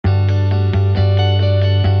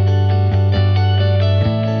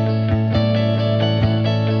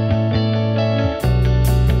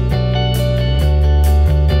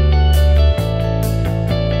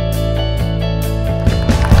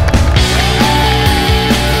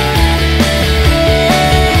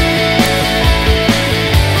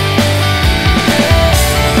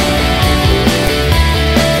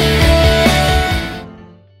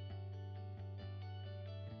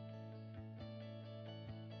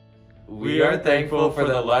We are thankful for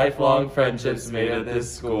the lifelong friendships made at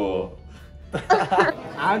this school.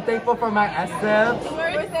 I'm thankful for my SF.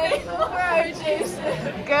 We're thankful for our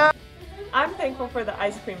Jason. I'm thankful for the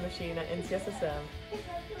ice cream machine at NCSSM.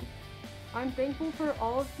 I'm thankful for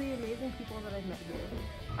all of the amazing people that I've met here.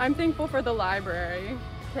 I'm thankful for the library.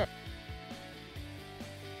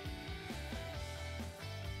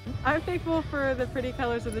 I'm thankful for the pretty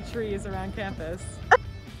colors of the trees around campus.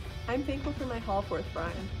 I'm thankful for my hall fourth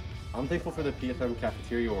Brian. I'm thankful for the PFM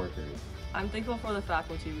cafeteria workers. I'm thankful for the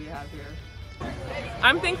faculty we have here.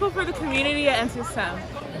 I'm thankful for the community at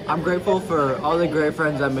NCSM. I'm grateful for all the great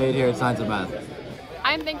friends I made here at Science and Math.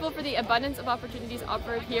 I'm thankful for the abundance of opportunities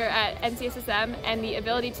offered here at NCSSM and the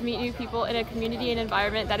ability to meet new people in a community and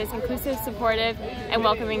environment that is inclusive, supportive, and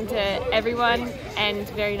welcoming to everyone, and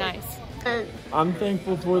very nice. I'm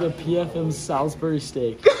thankful for the PFM Salisbury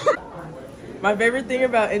steak. My favorite thing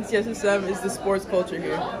about NCSSM is the sports culture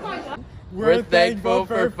here. We're thankful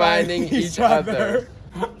for finding each other.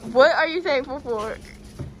 What are you thankful for?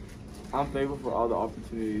 I'm thankful for all the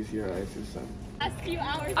opportunities here at NCSSM.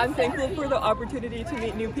 I'm thankful for the opportunity to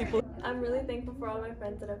meet new people. I'm really thankful for all my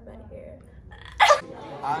friends that I've met here.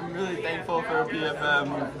 I'm really thankful for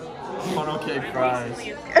PFM funnel cake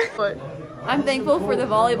fries. I'm thankful for the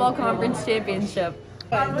volleyball conference championship.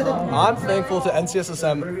 I'm thankful to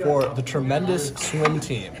NCSSM for the tremendous swim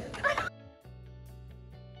team.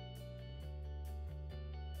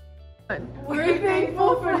 We're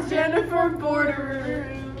thankful for Jennifer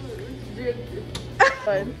Border.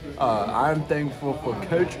 I'm thankful for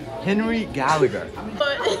Coach Henry Gallagher.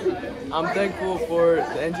 I'm thankful for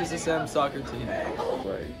the NCSSM soccer team.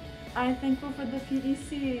 I'm thankful for the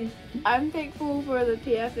PDC. I'm thankful for the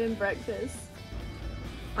PFM breakfast.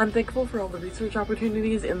 I'm thankful for all the research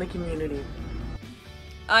opportunities in the community.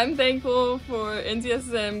 I'm thankful for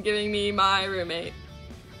NCSM giving me my roommate.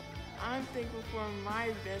 I'm thankful for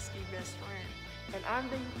my best friend. And I'm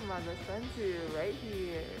thankful for my best friend too, right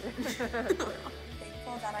here.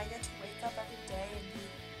 Thankful that I get to wake up every day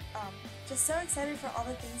and be just so excited for all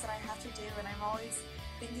the things that I have to do, and I'm always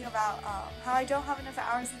thinking about how I don't have enough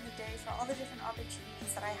hours in the day for all the different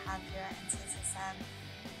opportunities that I have here at NCSSM.